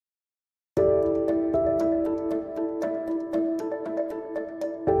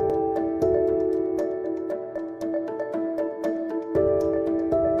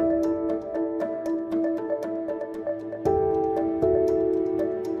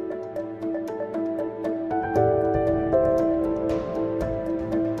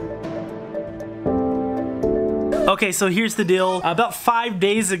Okay, so here's the deal. About 5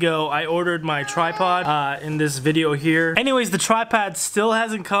 days ago, I ordered my tripod in this video here. Anyways, the tripod still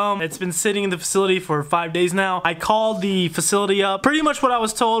hasn't come. It's been sitting in the facility for 5 days now. I called the facility up. Pretty much what I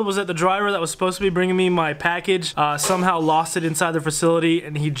was told was that the driver that was supposed to be bringing me my package somehow lost it inside the facility,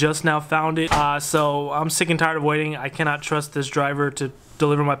 and he just now found it. So I'm sick and tired of waiting. I cannot trust this driver to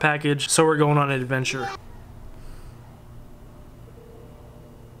deliver my package, so we're going on an adventure.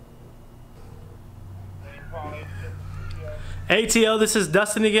 ATO, this is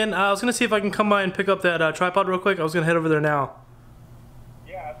Dustin again. I was gonna see if I can come by and pick up that tripod real quick. I was gonna head over there now.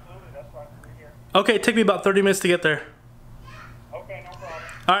 Yeah, absolutely. That's fine. We're here. Okay, take me about 30 minutes to get there. Okay, no problem.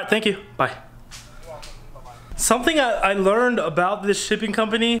 All right, thank you. Bye. Something I learned about this shipping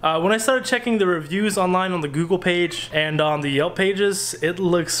company, when I started checking the reviews online on the Google page and on the Yelp pages, it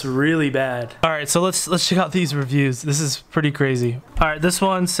looks really bad. All right, so let's check out these reviews. This is pretty crazy. All right, this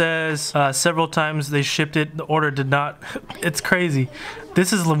one says several times they shipped it, the order did not. It's crazy.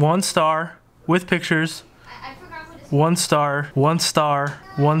 This is 1 star with pictures. 1 star, 1 star,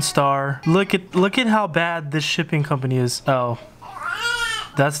 1 star. Look at how bad this shipping company is. Oh.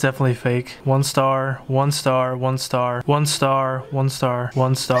 That's definitely fake. 1 star, 1 star, 1 star, 1 star, 1 star,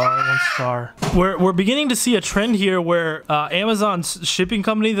 1 star, 1 star. We're beginning to see a trend here where Amazon's shipping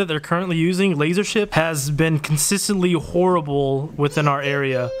company that they're currently using, Lasership, has been consistently horrible within our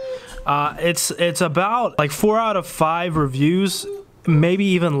area. It's about like 4 out of 5 reviews, maybe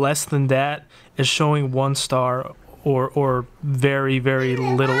even less than that, is showing 1 star or very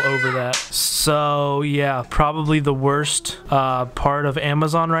little over that. So yeah, probably the worst part of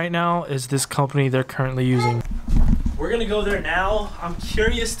Amazon right now is this company they're currently using. We're gonna go there now. I'm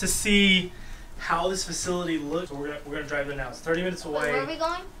curious to see how this facility looks. So we're gonna drive there now. It's 30 minutes away. Where are we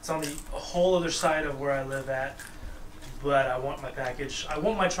going? It's on the whole other side of where I live at. But I want my package. I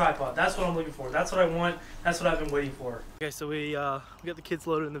want my tripod. That's what I'm looking for. That's what I want. That's what I've been waiting for. Okay, so we got the kids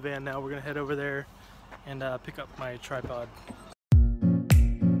loaded in the van now. We're gonna head over there and pick up my tripod.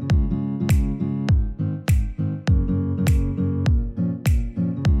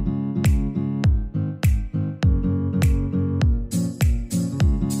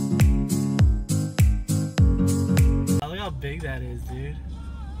 Look how big that is, dude.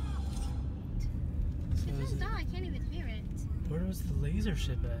 It's just done. I can't even hear it. Where was the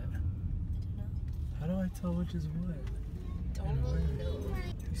Lasership at? How do I tell which is what? Don't know.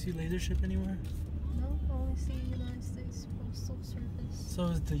 You see Lasership anywhere? No, I only see United States Postal Service. So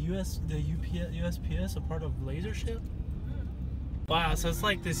is the USPS a part of Lasership? Wow, so it's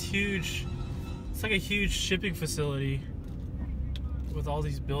like this huge, it's like a huge shipping facility with all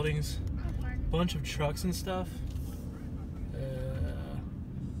these buildings, bunch of trucks and stuff.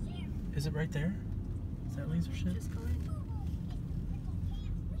 Is it right there? Is that Lasership? Just go in.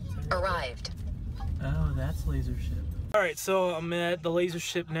 Arrived. Oh, that's Lasership. Alright, so I'm at the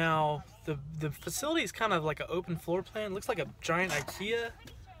Lasership now. The facility is kind of like an open floor plan. It looks like a giant IKEA.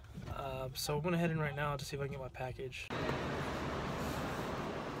 So I'm gonna head in right now to see if I can get my package.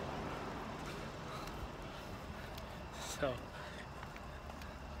 So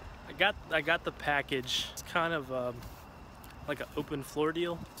I got the package. It's kind of like an open floor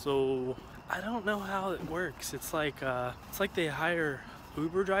deal. So I don't know how it works. It's like they hire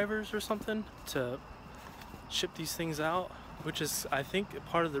Uber drivers or something to ship these things out, which is, I think,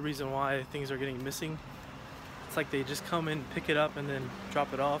 part of the reason why things are getting missing. It's like they just come in, pick it up, and then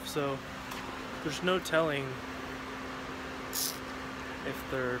drop it off, so there's no telling if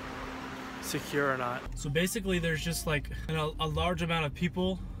they're secure or not. So basically there's just like a large amount of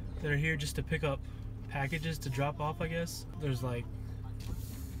people that are here just to pick up packages to drop off, I guess. There's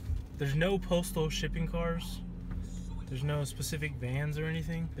no postal shipping cars. There's no specific vans or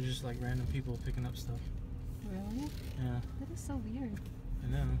anything. They're just like random people picking up stuff. Really? Yeah. That is so weird. I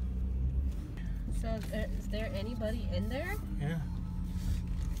know. So is there anybody in there? Yeah.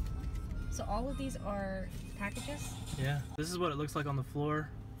 So all of these are packages? Yeah. This is what it looks like on the floor.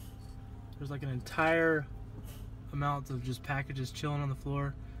 There's like an entire amount of just packages chilling on the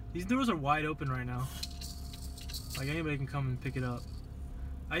floor. These doors are wide open right now. Like anybody can come and pick it up.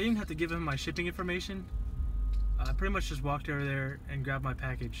 I didn't have to give him my shipping information. I pretty much just walked over there and grabbed my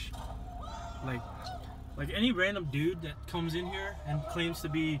package. Like any random dude that comes in here and claims to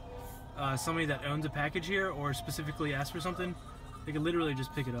be somebody that owns a package here or specifically asks for something, they can literally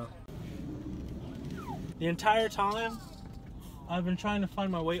just pick it up. The entire time I've been trying to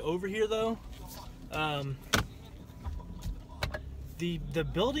find my way over here though. The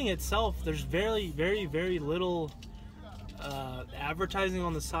building itself, there's very little advertising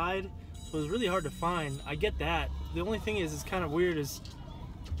on the side, so it was really hard to find. I get that. The only thing is, it's kind of weird, is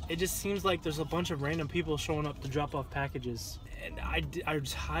it just seems like there's a bunch of random people showing up to drop off packages. And I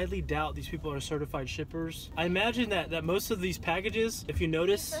just highly doubt these people are certified shippers. I imagine that most of these packages, if you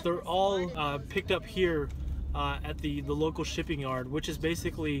notice, they're all picked up here at the local shipping yard, which is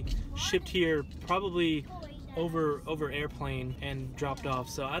basically shipped here probably over airplane and dropped off.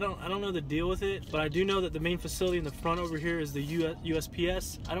 So I don't know the deal with it, but I do know that the main facility in the front over here is the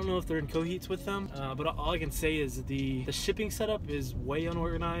USPS. I don't know if they're in coheats with them, but all I can say is the shipping setup is way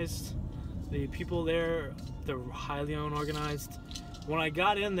unorganized. The people there, they're highly unorganized. When I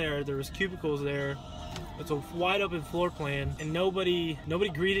got in there, there was cubicles there. It's a wide open floor plan, and nobody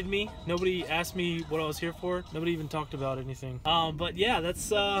greeted me. Nobody asked me what I was here for. Nobody even talked about anything. But yeah, that's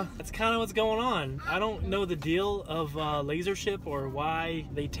kind of what's going on. I don't know the deal of Lasership or why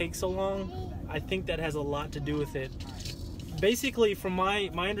they take so long. I think that has a lot to do with it. Basically, from my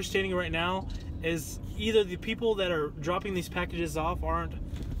understanding right now, is either the people that are dropping these packages off aren't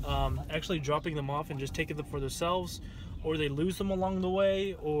actually dropping them off and just taking them for themselves, or they lose them along the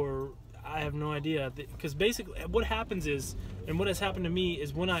way, or I have no idea. Because basically what happens is, and what has happened to me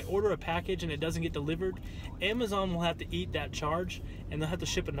is, when I order a package and it doesn't get delivered, Amazon will have to eat that charge and they'll have to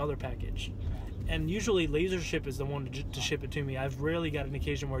ship another package. And usually Lasership is the one to ship it to me. I've rarely got an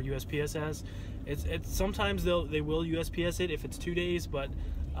occasion where USPS has. It's sometimes they will USPS it if it's 2 days, but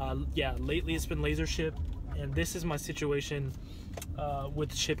yeah, lately it's been Lasership, and this is my situation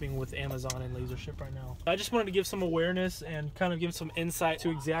with shipping with Amazon and Lasership right now. I just wanted to give some awareness and kind of give some insight to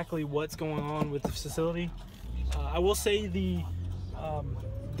exactly what's going on with the facility. I will say the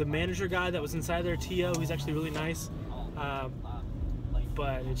manager guy that was inside there, Tio, he's actually really nice,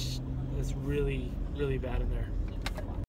 but it's really bad in there.